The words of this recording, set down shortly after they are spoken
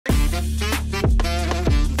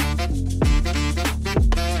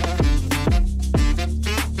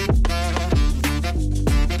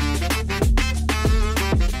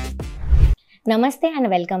Namaste and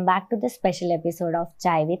welcome back to the special episode of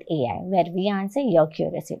Chai with AI, where we answer your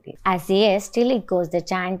curiosities. As AI still echoes the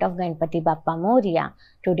chant of Ganpati Bappa Morya,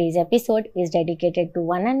 today's episode is dedicated to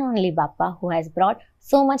one and only Bappa who has brought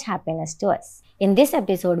so much happiness to us. In this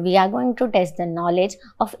episode, we are going to test the knowledge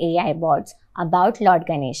of AI bots about Lord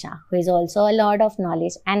Ganesha, who is also a lord of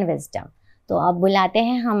knowledge and wisdom. तो अब बुलाते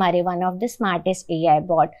हैं हमारे one of the smartest AI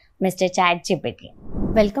bot, Mr. ChatGPT.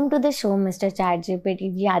 Welcome to the show, Mr.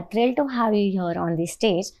 ChatGPT. We are thrilled to have you here on the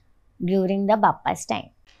stage during the Bappa's time.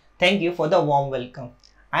 Thank you for the warm welcome.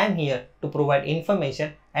 I am here to provide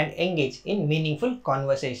information and engage in meaningful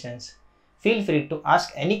conversations. Feel free to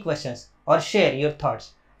ask any questions or share your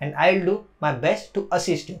thoughts, and I'll do my best to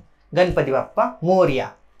assist you. Ganpati Bappa Morya.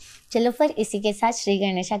 चलो फिर इसी के साथ श्री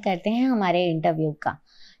गणेशा करते हैं हमारे interview का.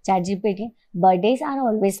 ChatGPT, birthdays are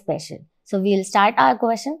always special. So we'll start our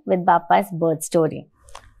question with Bappa's birth story.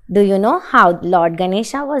 Do you know how Lord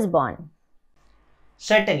Ganesha was born?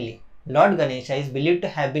 Certainly, Lord Ganesha is believed to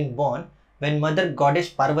have been born when Mother Goddess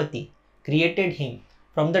Parvati created him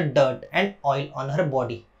from the dirt and oil on her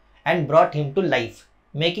body and brought him to life,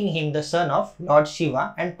 making him the son of Lord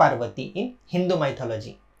Shiva and Parvati in Hindu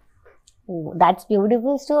mythology. Oh, that's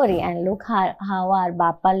beautiful story, and look how our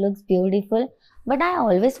Bappa looks beautiful. But I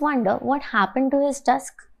always wonder what happened to his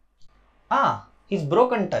tusk. His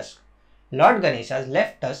broken tusk. Lord Ganesha's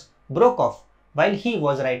left tusk broke off while he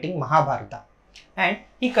was writing Mahabharata, and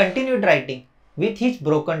he continued writing with his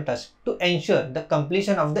broken tusk to ensure the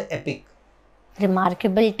completion of the epic.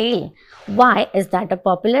 Remarkable tale. Why is that a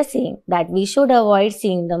popular saying that we should avoid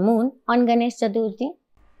seeing the moon on Ganesh Chaturthi?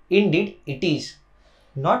 Indeed, it is.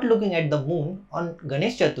 Not looking at the moon on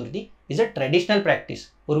Ganesh Chaturthi is a traditional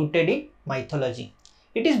practice rooted in mythology.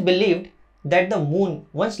 It is believed that the moon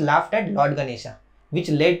once laughed at Lord Ganesha, which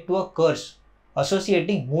led to a curse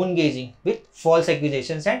associating moon gazing with false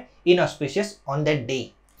accusations and inauspicious on that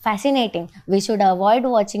day. Fascinating. We should avoid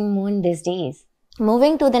watching moon these days.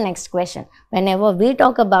 Moving to the next question. Whenever we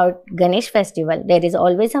talk about Ganesh festival, there is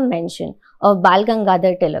always a mention of Bal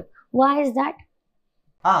Gangadhar Tilak. Why is that?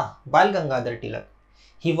 Bal Gangadhar Tilak.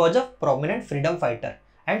 He was a prominent freedom fighter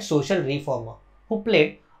and social reformer who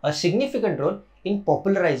played a significant role in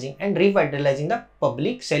popularizing and revitalizing the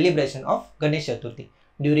public celebration of Ganesh Chaturthi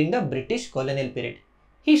during the British colonial period.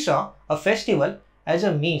 He saw a festival as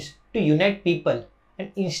a means to unite people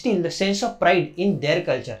and instill the sense of pride in their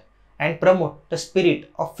culture and promote the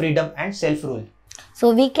spirit of freedom and self-rule.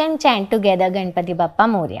 So we can chant together Ganpati Bappa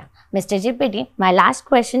Morya. Mr. GPT, my last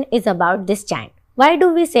question is about this chant. Why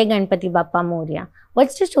do we say Ganpati Bappa Morya?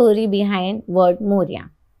 What's the story behind word Morya?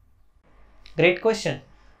 Great question.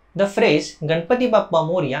 The phrase Ganpati Bappa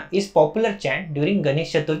Morya is popular chant during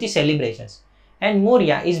Ganesh Chaturthi celebrations, and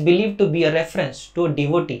Morya is believed to be a reference to a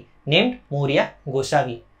devotee named Morya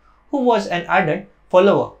Gosavi, who was an ardent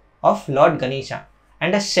follower of Lord Ganesha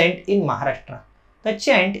and a saint in Maharashtra. The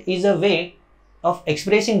chant is a way of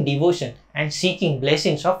expressing devotion and seeking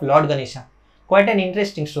blessings of Lord Ganesha. Quite an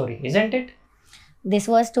interesting story, isn't it? This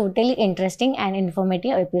was totally interesting and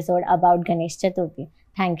informative episode about Ganesh Chaturthi.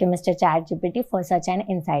 Thank you, Mr. ChatGPT, for such an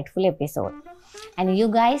insightful episode. And you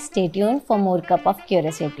guys stay tuned for more cup of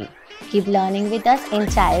curiosity. Keep learning with us in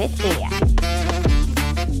Chai with AI.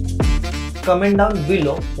 Comment down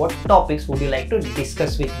below what topics would you like to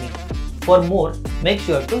discuss with me. For more, make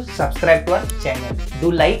sure to subscribe to our channel.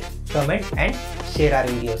 Do like, comment and share our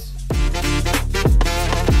videos.